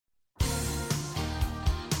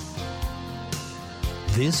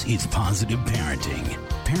This is Positive Parenting.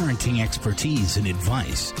 Parenting expertise and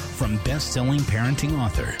advice from best-selling parenting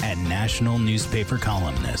author and national newspaper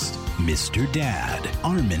columnist, Mr. Dad,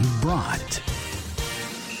 Armin Brott.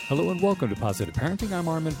 Hello and welcome to Positive Parenting. I'm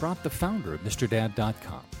Armin Brott, the founder of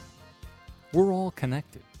MrDad.com. We're all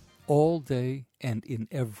connected, all day and in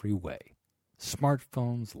every way.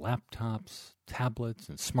 Smartphones, laptops, tablets,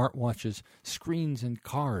 and smartwatches, screens in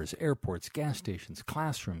cars, airports, gas stations,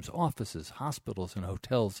 classrooms, offices, hospitals, and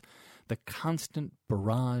hotels. The constant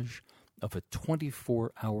barrage of a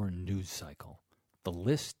 24-hour news cycle. The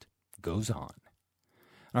list goes on.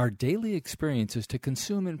 Our daily experience is to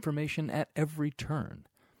consume information at every turn,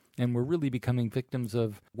 and we're really becoming victims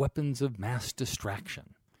of weapons of mass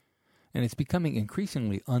distraction. And it's becoming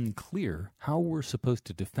increasingly unclear how we're supposed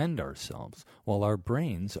to defend ourselves while our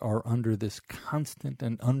brains are under this constant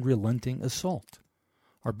and unrelenting assault.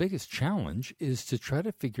 Our biggest challenge is to try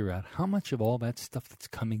to figure out how much of all that stuff that's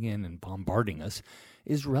coming in and bombarding us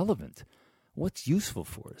is relevant, what's useful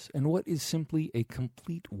for us, and what is simply a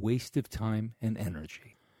complete waste of time and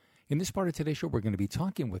energy. In this part of today's show, we're going to be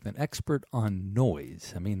talking with an expert on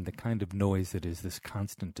noise. I mean, the kind of noise that is this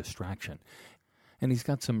constant distraction. And he's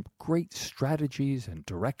got some great strategies and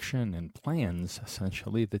direction and plans,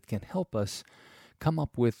 essentially, that can help us come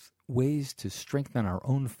up with ways to strengthen our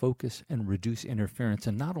own focus and reduce interference.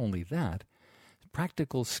 And not only that,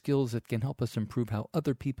 practical skills that can help us improve how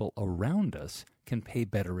other people around us can pay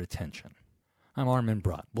better attention. I'm Armin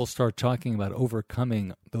Brott. We'll start talking about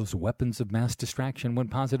overcoming those weapons of mass distraction when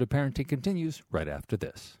Positive Parenting continues right after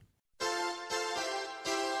this.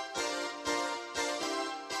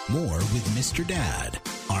 More with Mr. Dad,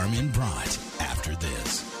 Armin Brott, after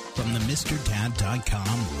this, from the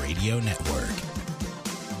MrDad.com radio network.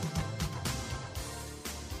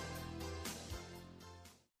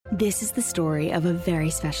 This is the story of a very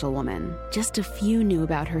special woman. Just a few knew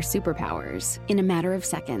about her superpowers. In a matter of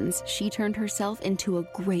seconds, she turned herself into a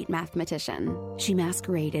great mathematician. She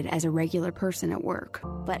masqueraded as a regular person at work,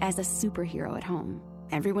 but as a superhero at home.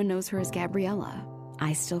 Everyone knows her as Gabriella.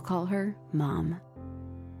 I still call her Mom.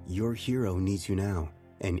 Your hero needs you now,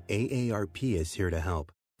 and AARP is here to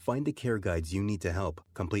help. Find the care guides you need to help,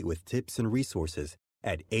 complete with tips and resources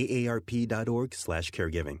at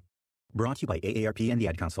aarp.org/caregiving. Brought to you by AARP and the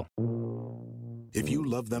Ad Council. If you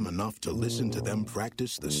love them enough to listen to them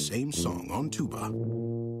practice the same song on tuba,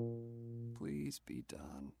 please be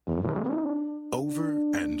done. Over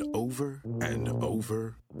and over and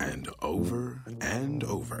over and over and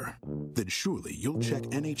over, then surely you'll check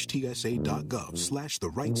NHTSA.gov/the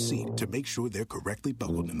right seat to make sure they're correctly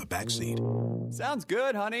buckled in the back seat. Sounds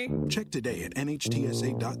good, honey. Check today at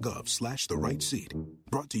NHTSA.gov/the right seat.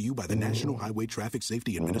 Brought to you by the National Highway Traffic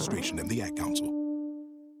Safety Administration and the Ad Council.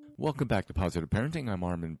 Welcome back to Positive Parenting. I'm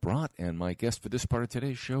Armin Brott, and my guest for this part of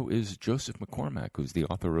today's show is Joseph McCormack, who's the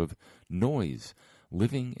author of Noise,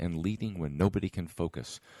 Living and Leading When Nobody Can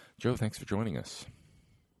Focus. Joe, thanks for joining us.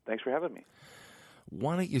 Thanks for having me.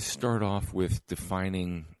 Why don't you start off with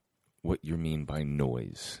defining what you mean by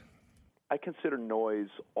noise? I consider noise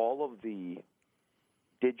all of the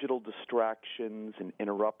digital distractions and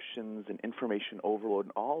interruptions and information overload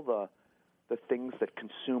and all the things that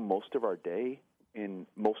consume most of our day, and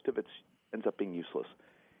most of it ends up being useless.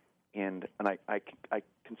 And I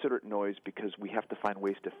consider it noise because we have to find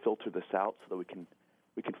ways to filter this out so that we can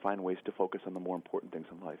find ways to focus on the more important things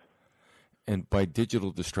in life. And by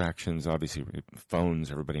digital distractions, obviously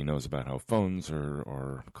phones, everybody knows about how phones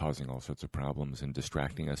are causing all sorts of problems and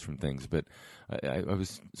distracting us from things. But I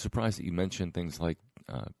was surprised that you mentioned things like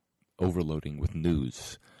overloading with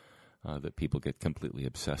news that people get completely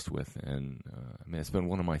obsessed with. And I mean, it's been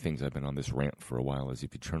one of my things. I've been on this rant for a while, is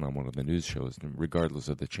if you turn on one of the news shows, regardless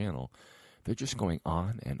of the channel, they're just going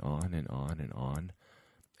on and on and on and on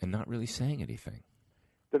and not really saying anything.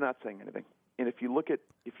 They're not saying anything. And if you look at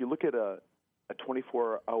a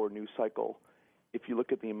 24-hour news cycle, if you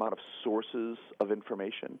look at the amount of sources of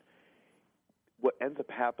information, what ends up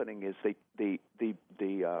happening is they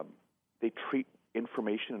treat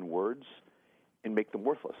information in words and make them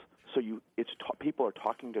worthless. So people are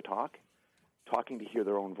talking to talk, talking to hear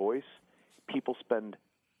their own voice. People spend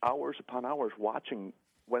hours upon hours watching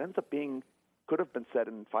what ends up being could have been said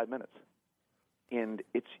in 5 minutes, and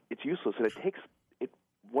it's useless. And it takes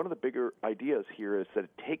one of the bigger ideas here is that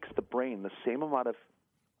it takes the brain the same amount of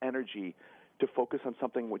energy to focus on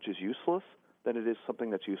something which is useless than it is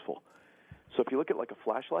something that's useful. So if you look at like a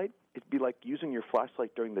flashlight, it'd be like using your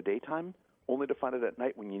flashlight during the daytime, only to find it at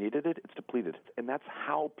night when you needed it, it's depleted. And that's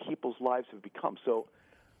how people's lives have become. So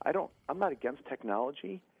I'm not against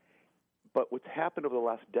technology, But what's happened over the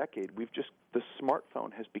last decade, the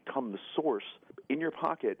smartphone has become the source in your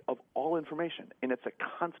pocket of all information, and it's a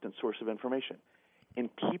constant source of information. And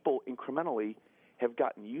people incrementally have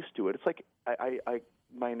gotten used to it. It's like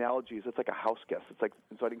my analogy is it's like a house guest. It's like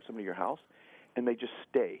inviting somebody to your house, and they just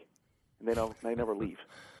stay, and they never leave.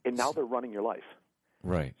 And now they're running your life.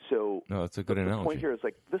 Right. So no, that's a good analogy. The point here is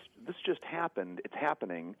like this just happened. It's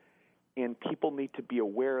happening, and people need to be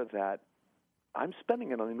aware that I'm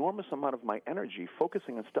spending an enormous amount of my energy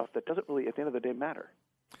focusing on stuff that doesn't really, at the end of the day, matter.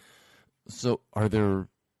 So are there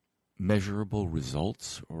measurable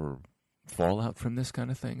results or fallout from this kind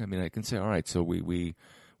of thing? I mean, I can say, all right, so we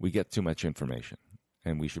get too much information,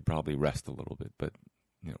 and we should probably rest a little bit. But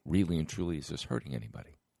really and truly, is this hurting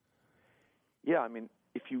anybody? Yeah, I mean,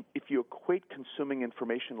 if you equate consuming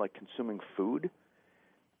information like consuming food,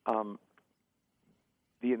 the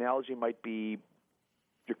analogy might be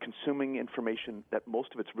you're consuming information that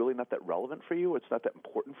most of it's really not that relevant for you. It's not that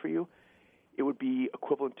important for you. It would be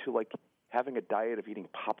equivalent to like having a diet of eating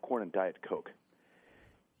popcorn and Diet Coke.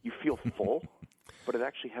 You feel full, but it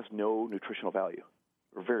actually has no nutritional value,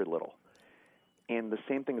 or very little. And the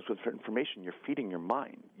same thing is with information. You're feeding your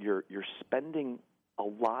mind. You're spending a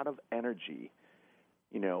lot of energy,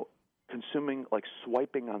 consuming, like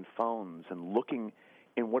swiping on phones and looking.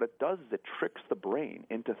 And what it does is it tricks the brain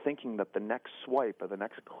into thinking that the next swipe or the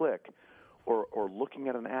next click or looking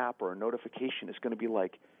at an app or a notification is going to be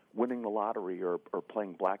like winning the lottery or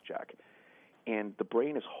playing blackjack. And the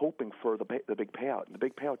brain is hoping for the big payout, and the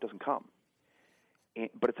big payout doesn't come.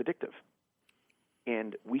 But it's addictive.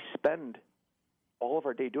 And we spend all of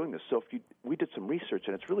our day doing this. So we did some research,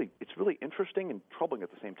 and it's really interesting and troubling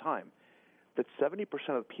at the same time, that 70%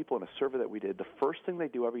 of the people in a survey that we did, the first thing they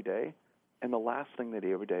do every day and the last thing they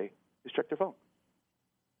do every day is check their phone.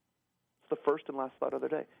 It's the first and last thought of their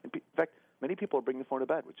day. In fact, many people are bringing the phone to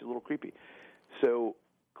bed, which is a little creepy. So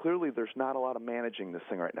clearly, there's not a lot of managing this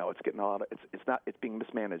thing right now. It's getting a lot of it's being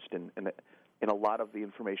mismanaged, and a lot of the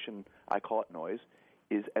information, I call it noise,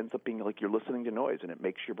 ends up being like you're listening to noise, and it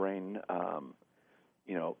makes your brain,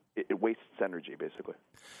 it wastes its energy basically.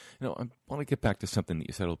 I want to get back to something that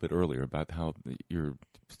you said a little bit earlier about how you're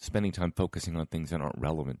spending time focusing on things that aren't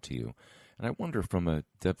relevant to you. And I wonder from a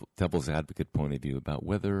devil's advocate point of view about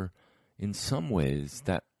whether in some ways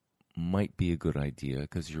that might be a good idea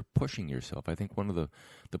because you're pushing yourself. I think one of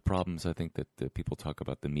the problems I think that people talk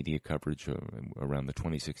about the media coverage around the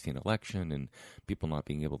 2016 election and people not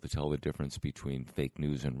being able to tell the difference between fake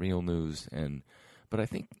news and real news. But I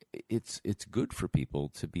think it's good for people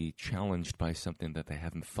to be challenged by something that they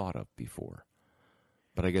haven't thought of before.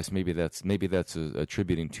 But I guess maybe that's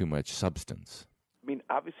attributing too much substance. I mean,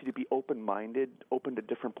 obviously, to be open-minded, open to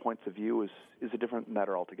different points of view is a different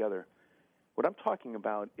matter altogether. What I'm talking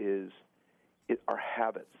about are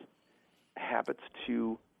habits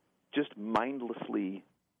to just mindlessly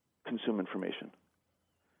consume information.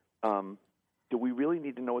 Do we really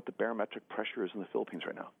need to know what the barometric pressure is in the Philippines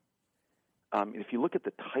right now? If you look at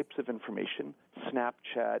the types of information,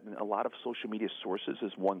 Snapchat and a lot of social media sources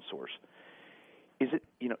is one source.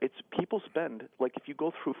 It's people spend, like if you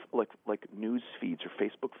go through like news feeds or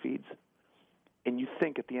Facebook feeds, and you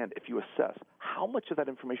think at the end, if you assess how much of that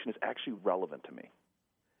information is actually relevant to me.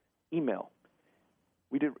 Email.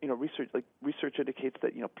 We did research. Like research indicates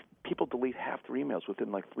that people delete half their emails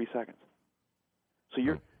within like 3 seconds. So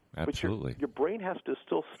absolutely. But your brain has to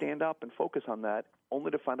still stand up and focus on that, only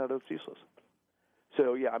to find out it's useless.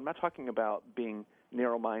 So yeah, I'm not talking about being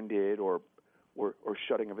narrow-minded or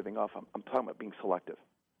shutting everything off. I'm talking about being selective.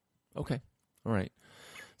 Okay. All right.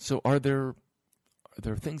 So are there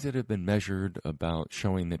things that have been measured about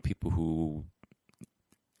showing that people who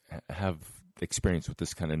have experience with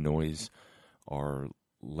this kind of noise are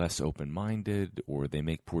less open-minded or they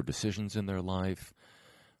make poor decisions in their life?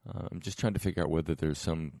 I'm just trying to figure out whether there's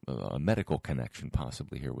some medical connection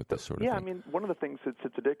possibly here with this sort of thing. Yeah, I mean, one of the things it's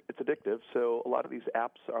addictive. So a lot of these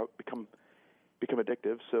apps become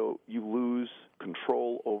addictive. So you lose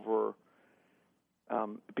control over.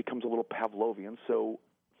 It becomes a little Pavlovian. So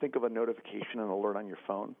think of a notification and alert on your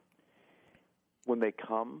phone. When they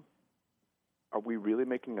come, are we really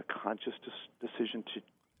making a conscious decision to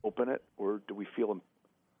open it, or do we feel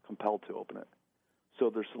compelled to open it? So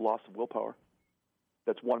there's the loss of willpower.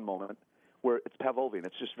 That's one moment where it's Pavlovian.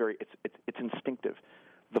 It's just it's instinctive.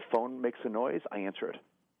 The phone makes a noise, I answer it.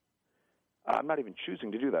 I'm not even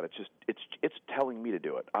choosing to do that. It's telling me to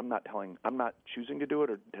do it. I'm not choosing to do it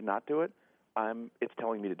or to not do it. It's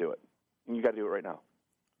telling me to do it. And you got to do it right now.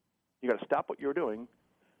 You got to stop what you're doing,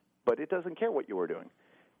 but it doesn't care what you were doing.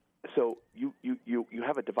 So you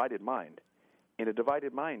have a divided mind, and a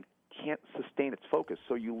divided mind can't sustain its focus,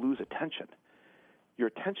 so you lose attention. Your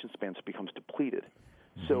attention span becomes depleted.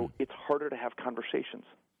 Mm-hmm. So it's harder to have conversations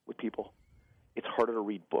with people. It's harder to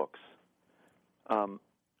read books.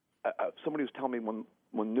 Somebody was telling me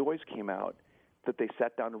when Noise came out that they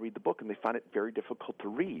sat down to read the book and they found it very difficult to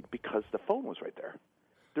read because the phone was right there.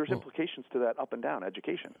 There's implications to that up and down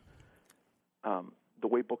education. The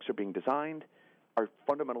way books are being designed are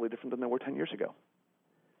fundamentally different than they were 10 years ago.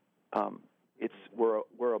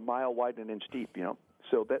 We're a mile wide and an inch deep, you know.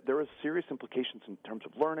 So that there is serious implications in terms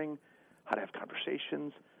of learning, how to have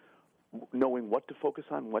conversations, knowing what to focus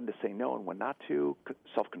on, when to say no and when not to,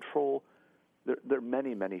 self-control. There are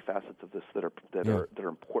many, many facets of this that are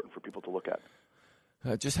important for people to look at.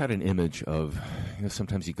 I just had an image of,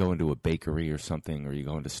 sometimes you go into a bakery or something, or you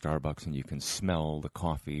go into Starbucks and you can smell the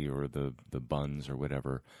coffee or the buns or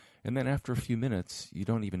whatever. And then after a few minutes, you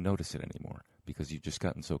don't even notice it anymore because you've just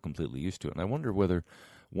gotten so completely used to it. And I wonder whether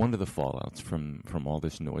one of the fallouts from all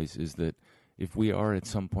this noise is that if we are at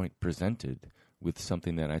some point presented with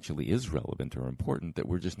something that actually is relevant or important, that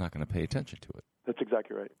we're just not going to pay attention to it. That's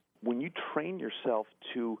exactly right. When you train yourself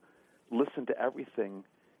to listen to everything,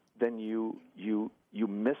 then you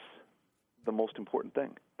miss the most important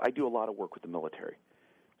thing. I do a lot of work with the military,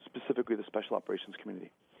 specifically the Special Operations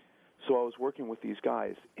community. So I was working with these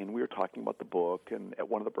guys, and we were talking about the book, and at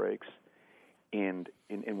one of the breaks, and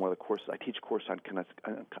in one of the courses, I teach a course on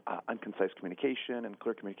concise communication and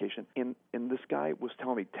clear communication, and this guy was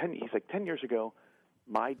telling me, 10 years ago,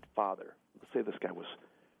 my father, let's say this guy was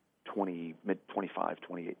 25,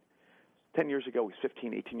 28, 10 years ago, he's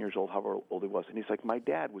 15, 18 years old, however old he was, and he's like, my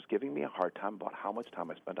dad was giving me a hard time about how much time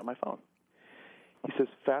I spent on my phone. He says,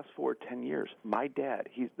 fast forward 10 years, my dad,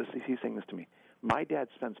 he's saying this to me, my dad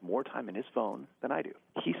spends more time in his phone than I do.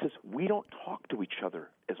 He says, we don't talk to each other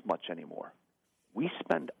as much anymore. We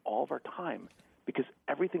spend all of our time because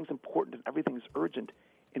everything's important and everything's urgent,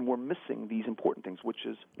 and we're missing these important things, which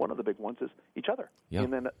is one of the big ones is each other. Yep.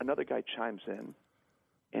 And then another guy chimes in,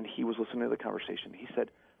 and he was listening to the conversation. He said,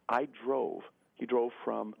 he drove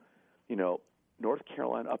from, North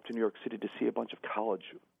Carolina up to New York City to see a bunch of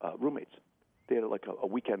college roommates. They had like a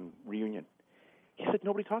weekend reunion. He said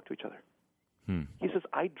nobody talked to each other. He says,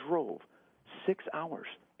 I drove 6 hours,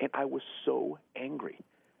 and I was so angry.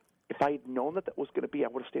 If I had known that was going to be, I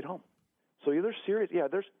would have stayed home. So there's serious. Yeah,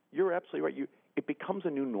 you're absolutely right. It becomes a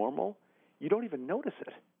new normal. You don't even notice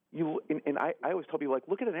it. And I always tell people,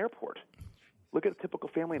 look at an airport. Look at a typical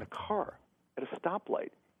family in a car at a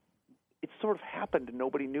stoplight. It sort of happened, and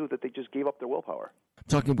nobody knew that they just gave up their willpower. I'm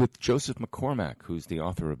talking with Joseph McCormack, who's the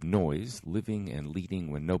author of Noise, Living and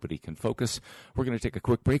Leading When Nobody Can Focus. We're going to take a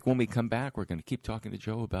quick break. When we come back, we're going to keep talking to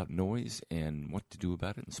Joe about noise and what to do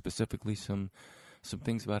about it, and specifically some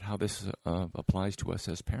things about how this applies to us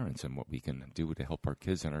as parents and what we can do to help our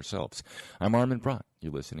kids and ourselves. I'm Armin Brott.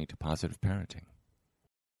 You're listening to Positive Parenting.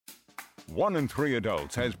 1 in 3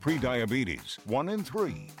 adults has prediabetes. 1 in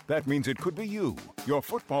 3. That means it could be you, your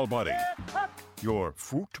football buddy, your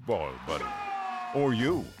football buddy, or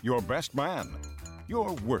you, your best man,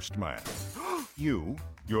 your worst man, you,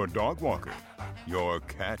 your dog walker, your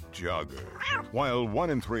cat jogger. While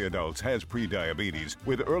 1 in 3 adults has prediabetes,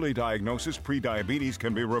 with early diagnosis, prediabetes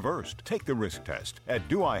can be reversed. Take the risk test at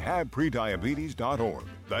doihaveprediabetes.org.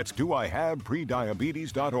 That's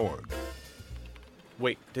doihaveprediabetes.org.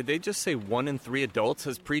 Wait, did they just say 1 in 3 adults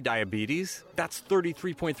has prediabetes? That's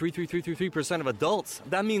 33.33333% of adults.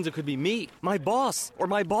 That means it could be me, my boss, or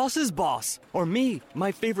my boss's boss, or me,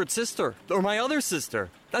 my favorite sister, or my other sister.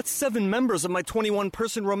 That's 7 members of my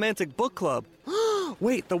 21-person romantic book club.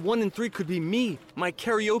 Wait, the 1 in 3 could be me, my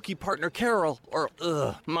karaoke partner Carol, or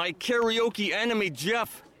my karaoke enemy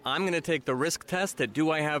Jeff. I'm going to take the risk test at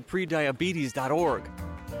doihaveprediabetes.org.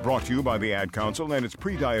 Brought to you by the Ad Council and its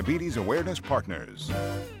Prediabetes Awareness Partners.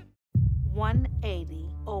 180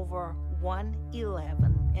 over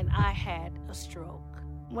 111, and I had a stroke.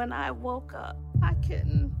 When I woke up, I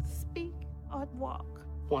couldn't speak or walk.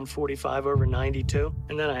 145 over 92,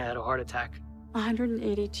 and then I had a heart attack.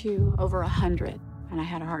 182 over 100, and I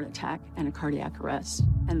had a heart attack and a cardiac arrest,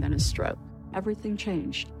 and then a stroke. Everything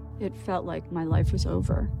changed. It felt like my life was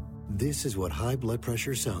over. This is what high blood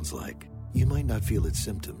pressure sounds like. You might not feel its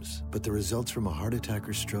symptoms, but the results from a heart attack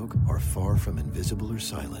or stroke are far from invisible or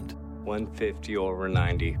silent. 150 over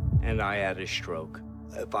 90, and I had a stroke.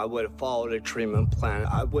 If I would have followed a treatment plan,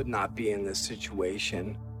 I would not be in this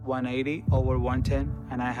situation. 180 over 110,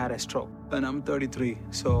 and I had a stroke. And I'm 33,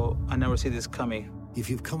 so I never see this coming. If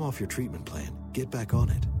you've come off your treatment plan, get back on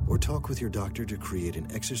it, or talk with your doctor to create an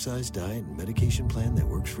exercise, diet, and medication plan that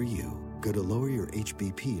works for you. Go to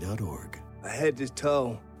loweryourhbp.org. Head to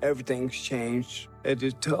toe, everything's changed. Head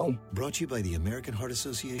to toe. Brought to you by the American Heart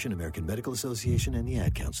Association, American Medical Association, and the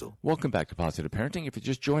Ad Council. Welcome back to Positive Parenting. If you're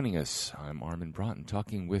just joining us, I'm Armin Broughton,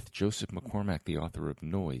 talking with Joseph McCormack, the author of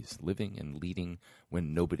Noise, Living and Leading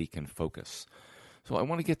When Nobody Can Focus. So I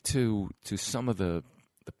want to get to some of the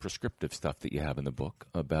prescriptive stuff that you have in the book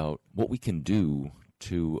about what we can do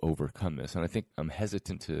to overcome this. And I think I'm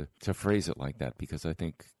hesitant to phrase it like that because I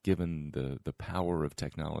think given the power of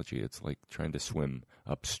technology, it's like trying to swim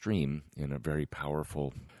upstream in a very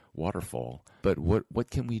powerful waterfall. But what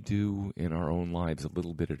can we do in our own lives a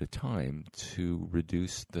little bit at a time to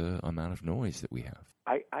reduce the amount of noise that we have?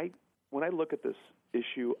 When I look at this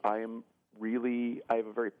issue, I have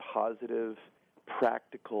a very positive,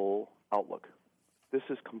 practical outlook. This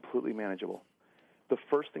is completely manageable. The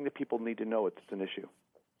first thing that people need to know, it's an issue.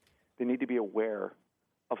 They need to be aware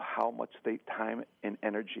of how much time and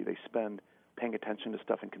energy they spend paying attention to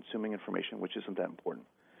stuff and consuming information, which isn't that important.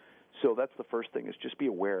 So that's the first thing, is just be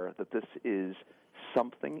aware that this is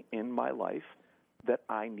something in my life that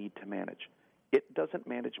I need to manage. It doesn't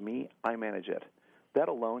manage me, I manage it. That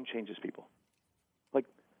alone changes people. Like,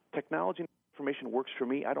 technology and information works for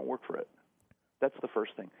me, I don't work for it. That's the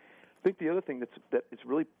first thing. I think the other thing that is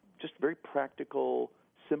really just very practical,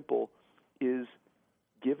 simple, is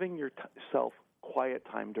giving yourself quiet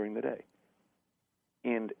time during the day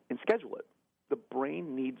and schedule it. The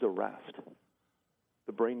brain needs a rest.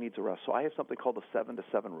 The brain needs a rest. So I have something called the 7 to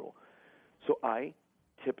 7 rule. So I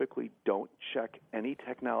typically don't check any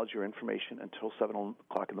technology or information until 7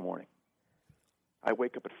 o'clock in the morning. I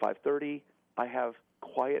wake up at 5:30. I have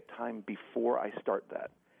quiet time before I start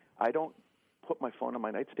that. I don't put my phone on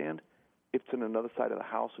my nightstand. It's in another side of the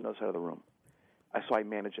house, another side of the room. So I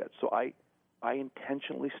manage that. So I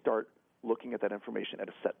intentionally start looking at that information at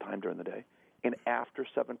a set time during the day. And after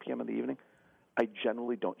 7 p.m. in the evening, I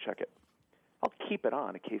generally don't check it. I'll keep it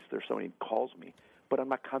on in case there's somebody who calls me, but I'm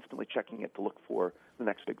not constantly checking it to look for the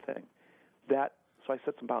next big thing. So I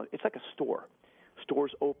set some boundaries. It's like a store.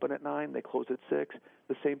 Stores open at 9, they close at 6.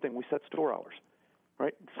 The same thing, we set store hours.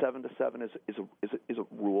 Right, 7 to 7 is a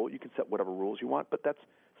rule. You can set whatever rules you want, but that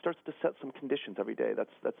starts to set some conditions every day.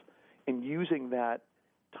 That's and using that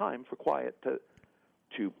time for quiet to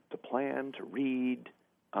plan, to read,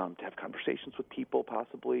 to have conversations with people,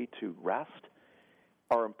 possibly to rest,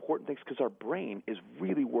 are important things because our brain is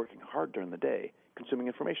really working hard during the day, consuming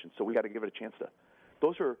information. So we got to give it a chance to.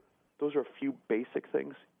 Those are a few basic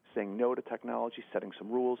things: saying no to technology, setting some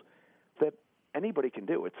rules that anybody can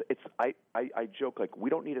do. I joke, like, we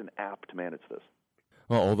don't need an app to manage this.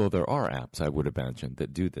 Well, although there are apps, I would imagine,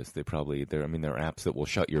 that do this. There are apps that will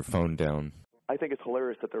shut your phone down. I think it's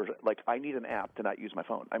hilarious that there's, like, I need an app to not use my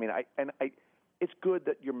phone. I mean, it's good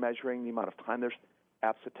that you're measuring the amount of time. There's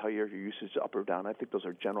apps that tell you your usage is up or down. I think those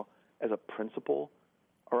are general, as a principle,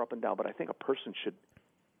 are up and down. But I think a person should,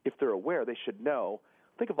 if they're aware, they should know.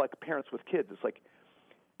 Think of, like, parents with kids. It's like,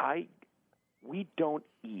 we don't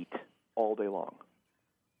eat all day long.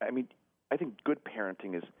 I mean, I think good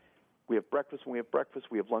parenting is we have breakfast when we have breakfast,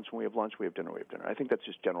 we have lunch when we have lunch, we have dinner when we have dinner. I think that's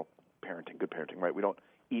just general parenting, good parenting, right? We don't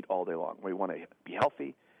eat all day long. We want to be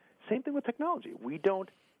healthy. Same thing with technology. We're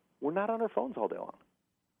not on our phones all day long.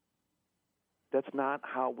 That's not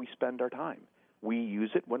how we spend our time. We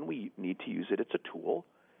use it when we need to use it. It's a tool,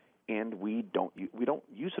 and we don't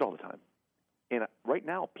use it all the time. And right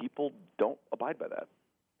now, people don't abide by that.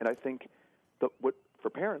 And I think for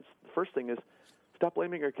parents, the first thing is stop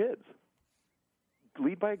blaming your kids.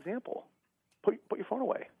 Lead by example. Put your phone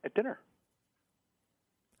away at dinner.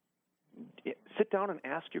 Sit down and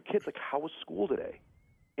ask your kids, like, how was school today?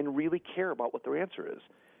 And really care about what their answer is.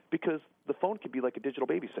 Because the phone could be like a digital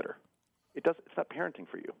babysitter. It's not parenting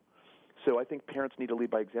for you. So I think parents need to lead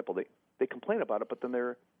by example. They complain about it, but then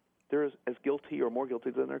they're as guilty or more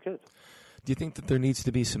guilty than their kids. Do you think that there needs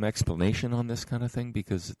to be some explanation on this kind of thing?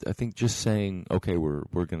 Because I think just saying, okay, we're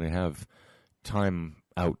going to have time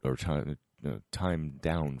out or time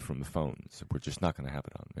down from the phones, we're just not going to have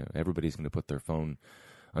it on. Everybody's going to put their phone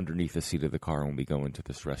underneath the seat of the car when we go into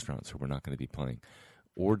this restaurant, so we're not going to be playing.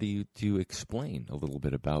 Or do you explain a little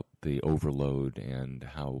bit about the overload and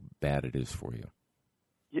how bad it is for you?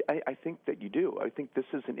 Yeah, I think that you do. I think this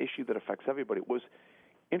is an issue that affects everybody. It was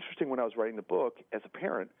interesting when I was writing the book as a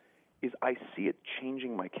parent is I see it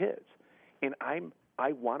changing my kids. And I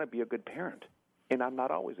want to be a good parent, and I'm not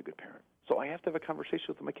always a good parent. So I have to have a conversation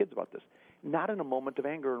with my kids about this, not in a moment of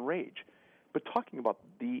anger and rage, but talking about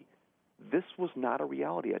this was not a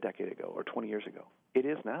reality a decade ago or 20 years ago. It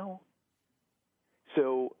is now.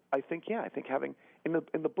 So I think having in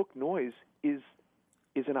the book Noise is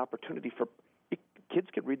an opportunity for kids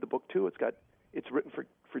can read the book too. It's written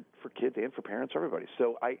for kids and for parents, everybody.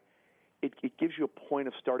 So it gives you a point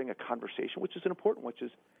of starting a conversation, which is an important, which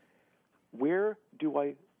is where do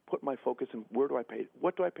I put my focus and what do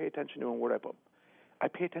I pay attention to and where do I put? I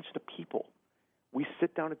pay attention to people. We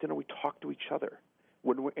sit down at dinner, we talk to each other.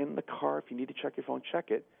 When we're in the car, if you need to check your phone,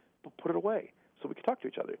 check it, but put it away so we can talk to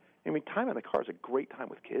each other. I mean, time in the car is a great time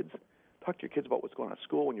with kids. Talk to your kids about what's going on at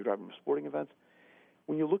school when you're driving to sporting events.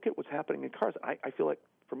 When you look at what's happening in cars, I feel like,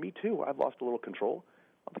 for me too, I've lost a little control.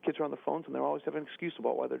 All the kids are on their phones, and they always have an excuse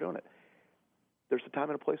about why they're doing it. There's a time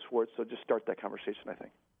and a place for it, so just start that conversation, I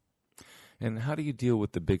think. And how do you deal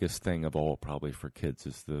with the biggest thing of all, probably for kids,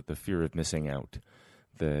 is the fear of missing out?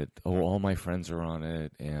 That, all my friends are on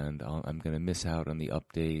it, and I'm going to miss out on the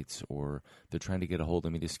updates, or they're trying to get a hold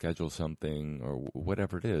of me to schedule something, or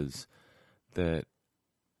whatever it is, that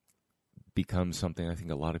becomes something I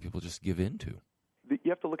think a lot of people just give into. You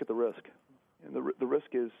have to look at the risk. And the risk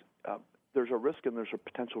is there's a risk and there's a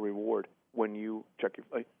potential reward when you check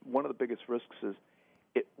your. One of the biggest risks is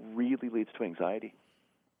it really leads to anxiety.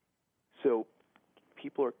 So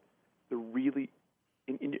they're really.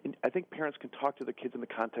 I think parents can talk to their kids in the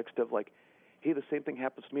context of like, hey, the same thing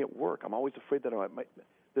happens to me at work. I'm always afraid that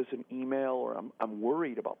there's an email or I'm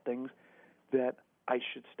worried about things that I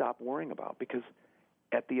should stop worrying about, because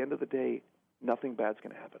at the end of the day, nothing bad's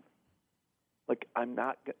going to happen. Like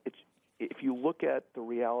if you look at the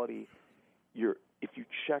reality, if you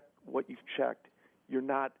check what you've checked, you're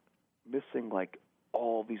not missing like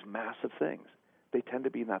all these massive things. They tend to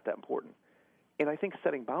be not that important. And I think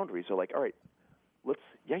setting boundaries are like, all right,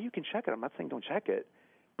 you can check it. I'm not saying don't check it,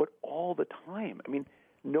 but all the time. I mean,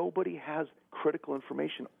 nobody has critical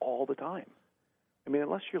information all the time. I mean,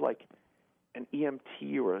 unless you're like an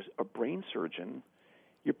EMT or a brain surgeon,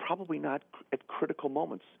 you're probably not at critical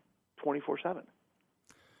moments 24/7.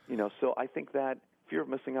 So I think that fear of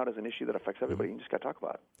missing out is an issue that affects everybody. You just got to talk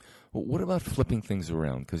about it. Well, what about flipping things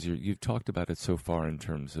around? Because you've talked about it so far in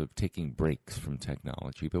terms of taking breaks from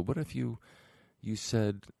technology. But what if you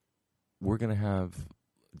said we're going to have,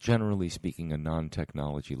 generally speaking, a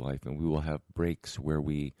non-technology life, and we will have breaks where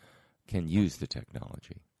we can use the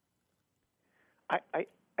technology?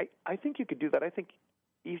 I think you could do that. I think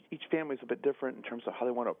each family is a bit different in terms of how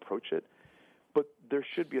they want to approach it, but there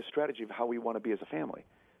should be a strategy of how we want to be as a family.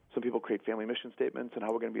 Some people create family mission statements and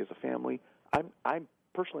how we're going to be as a family. I'm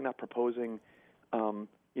personally not proposing,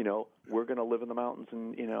 we're going to live in the mountains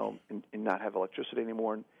and not have electricity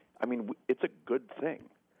anymore. And, I mean, it's a good thing.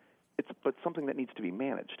 But something that needs to be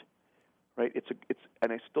managed, right?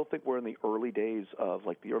 And I still think we're in the early days of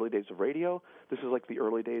radio. This is like the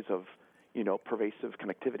early days of, pervasive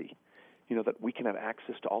connectivity. That we can have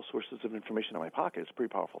access to all sources of information in my pocket is a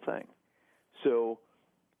pretty powerful thing. So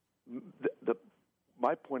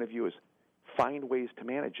my point of view is find ways to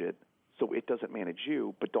manage it so it doesn't manage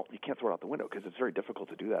you, but you can't throw it out the window, because it's very difficult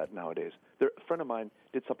to do that nowadays. A friend of mine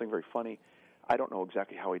did something very funny. I don't know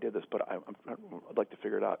exactly how he did this, but I'd like to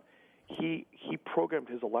figure it out. He programmed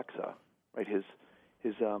his Alexa, right, his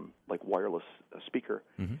like wireless speaker,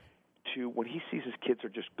 to when he sees his kids are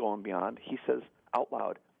just going beyond, he says out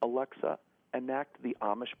loud, "Alexa, enact the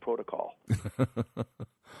Amish protocol."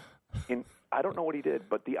 And I don't know what he did,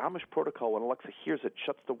 but the Amish protocol, when Alexa hears it,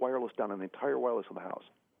 shuts the wireless down and the entire wireless in the house.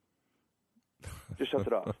 Just shuts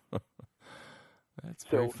it off. That's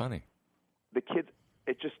very funny. The kids,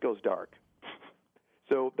 it just goes dark.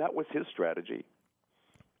 So that was his strategy.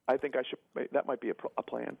 I think that might be a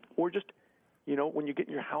plan. Or just, when you get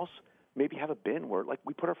in your house, maybe have a bin where, like,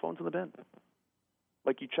 we put our phones in the bin.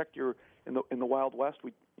 Like you check in the Wild West,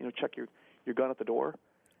 we check your gun at the door.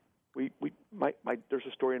 There's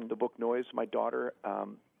a story in the book Noise. My daughter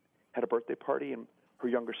had a birthday party, and her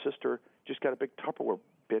younger sister just got a big Tupperware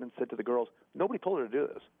bin and said to the girls, nobody told her to do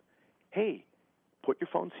this. Hey, put your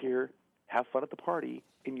phones here, have fun at the party,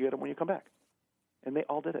 and you get them when you come back. And they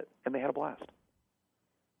all did it, and they had a blast.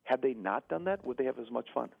 Had they not done that, would they have as much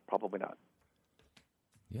fun? Probably not.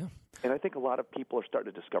 Yeah. And I think a lot of people are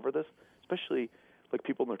starting to discover this, especially like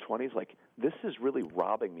people in their 20s. Like, this is really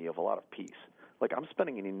robbing me of a lot of peace. Like, I'm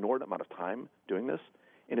spending an inordinate amount of time doing this,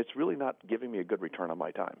 and it's really not giving me a good return on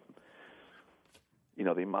my time.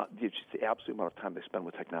 The absolute amount of time they spend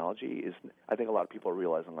with technology is, I think a lot of people are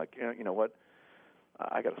realizing, like, you know what,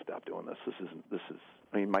 I got to stop doing this.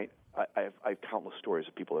 I have countless stories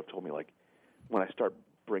of people that have told me, like, when I start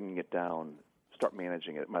bringing it down, start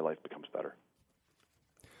managing it, my life becomes better.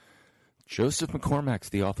 Joseph McCormack's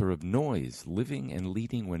the author of Noise, Living and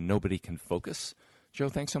Leading When Nobody Can Focus. Joe,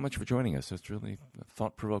 thanks so much for joining us. It's really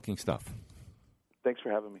thought-provoking stuff. Thanks for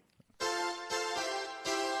having me.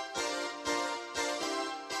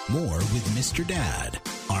 More with Mr. Dad,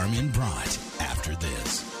 Armin Brott, after after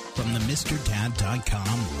this from the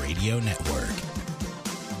MrDad.com radio network.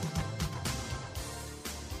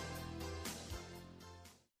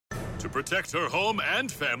 To protect her home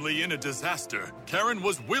and family in a disaster, Karen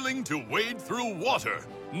was willing to wade through water,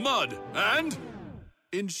 mud, and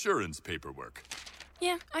insurance paperwork.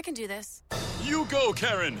 Yeah, I can do this. You go,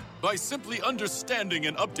 Karen! By simply understanding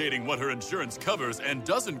and updating what her insurance covers and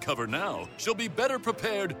doesn't cover now, she'll be better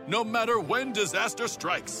prepared no matter when disaster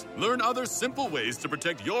strikes. Learn other simple ways to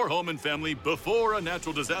protect your home and family before a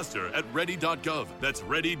natural disaster at ready.gov. That's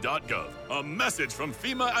ready.gov. A message from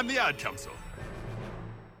FEMA and the Ad Council.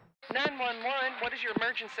 911, what is your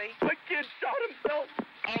emergency? My kid shot himself.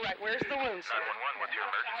 All right, where's the wound, sir? 911, what's your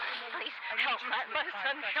emergency? Please help. My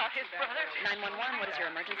son shot his brother. 911, what is your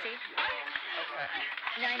emergency? Okay.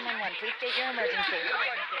 911, please state your emergency.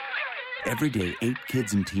 Every day, 8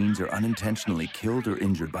 kids and teens are unintentionally killed or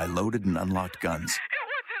injured by loaded and unlocked guns.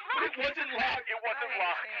 It wasn't locked.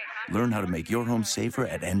 Learn how to make your home safer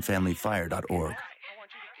at endfamilyfire.org.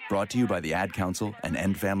 Brought to you by the Ad Council and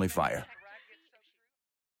End Family Fire.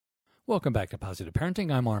 Welcome back to Positive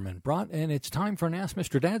Parenting. I'm Armin Brott, and it's time for an Ask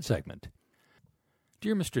Mr. Dad segment.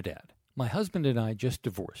 Dear Mr. Dad, my husband and I just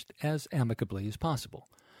divorced, as amicably as possible.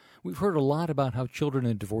 We've heard a lot about how children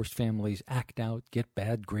in divorced families act out, get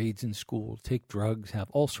bad grades in school, take drugs, have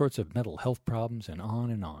all sorts of mental health problems, and on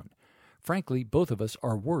and on. Frankly, both of us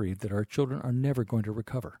are worried that our children are never going to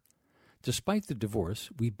recover. Despite the divorce,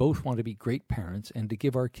 we both want to be great parents and to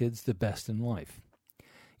give our kids the best in life.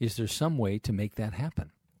 Is there some way to make that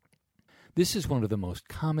happen? This is one of the most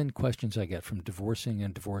common questions I get from divorcing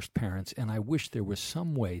and divorced parents, and I wish there was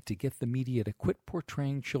some way to get the media to quit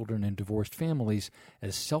portraying children in divorced families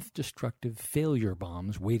as self-destructive failure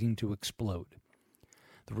bombs waiting to explode.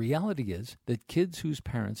 The reality is that kids whose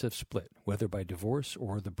parents have split, whether by divorce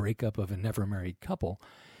or the breakup of a never-married couple,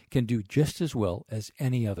 can do just as well as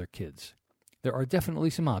any other kids. There are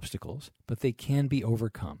definitely some obstacles, but they can be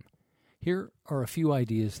overcome. Here are a few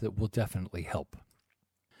ideas that will definitely help.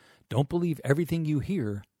 Don't believe everything you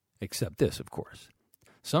hear, except this, of course.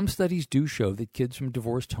 Some studies do show that kids from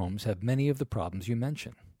divorced homes have many of the problems you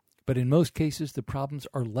mention. But in most cases, the problems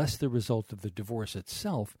are less the result of the divorce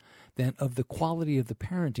itself than of the quality of the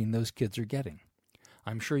parenting those kids are getting.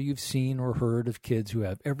 I'm sure you've seen or heard of kids who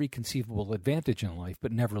have every conceivable advantage in life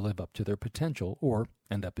but never live up to their potential or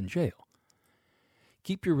end up in jail.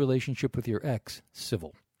 Keep your relationship with your ex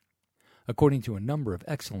civil. According to a number of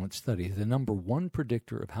excellent studies, the number one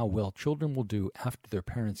predictor of how well children will do after their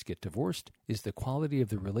parents get divorced is the quality of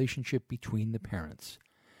the relationship between the parents.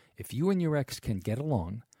 If you and your ex can get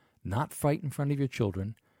along, not fight in front of your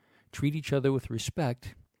children, treat each other with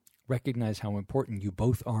respect, recognize how important you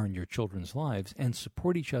both are in your children's lives, and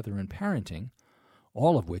support each other in parenting,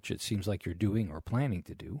 all of which it seems like you're doing or planning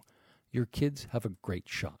to do, your kids have a great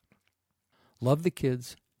shot. Love the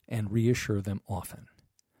kids and reassure them often.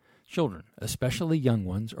 Children, especially young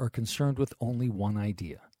ones, are concerned with only one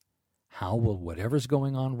idea. How will whatever's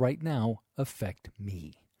going on right now affect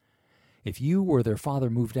me? If you or their father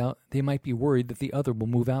moved out, they might be worried that the other will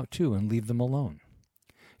move out too and leave them alone.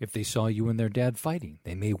 If they saw you and their dad fighting,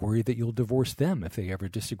 they may worry that you'll divorce them if they ever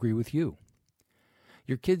disagree with you.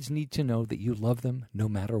 Your kids need to know that you love them no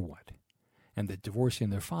matter what, and that divorcing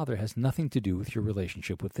their father has nothing to do with your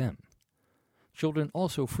relationship with them. Children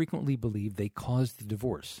also frequently believe they caused the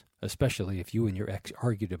divorce, especially if you and your ex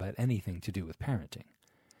argued about anything to do with parenting.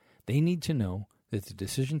 They need to know that the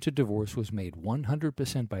decision to divorce was made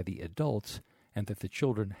 100% by the adults and that the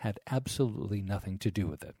children had absolutely nothing to do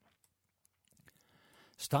with it.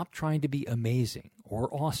 Stop trying to be amazing or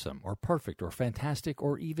awesome or perfect or fantastic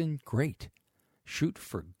or even great. Shoot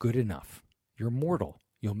for good enough. You're mortal.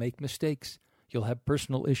 You'll make mistakes. You'll have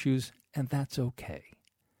personal issues, and that's okay.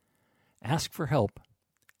 Ask for help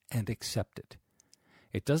and accept it.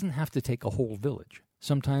 It doesn't have to take a whole village.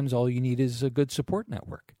 Sometimes all you need is a good support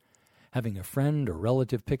network. Having a friend or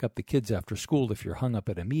relative pick up the kids after school if you're hung up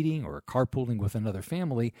at a meeting or carpooling with another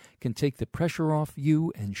family can take the pressure off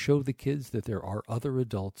you and show the kids that there are other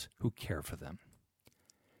adults who care for them.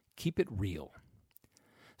 Keep it real.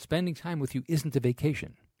 Spending time with you isn't a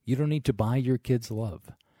vacation. You don't need to buy your kids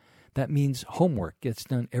love. That means homework gets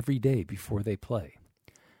done every day before they play.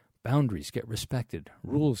 Boundaries get respected,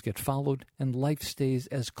 rules get followed, and life stays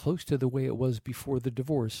as close to the way it was before the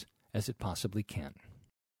divorce as it possibly can.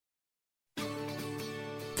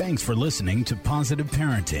 Thanks for listening to Positive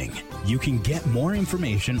Parenting. You can get more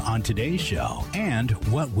information on today's show and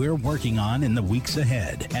what we're working on in the weeks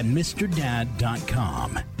ahead at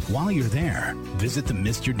MrDad.com. While you're there, visit the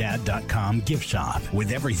MrDad.com gift shop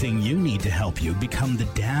with everything you need to help you become the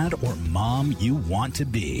dad or mom you want to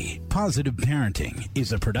be. Positive Parenting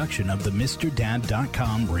is a production of the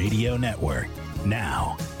MrDad.com radio network.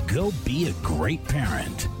 Now, go be a great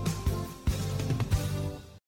parent.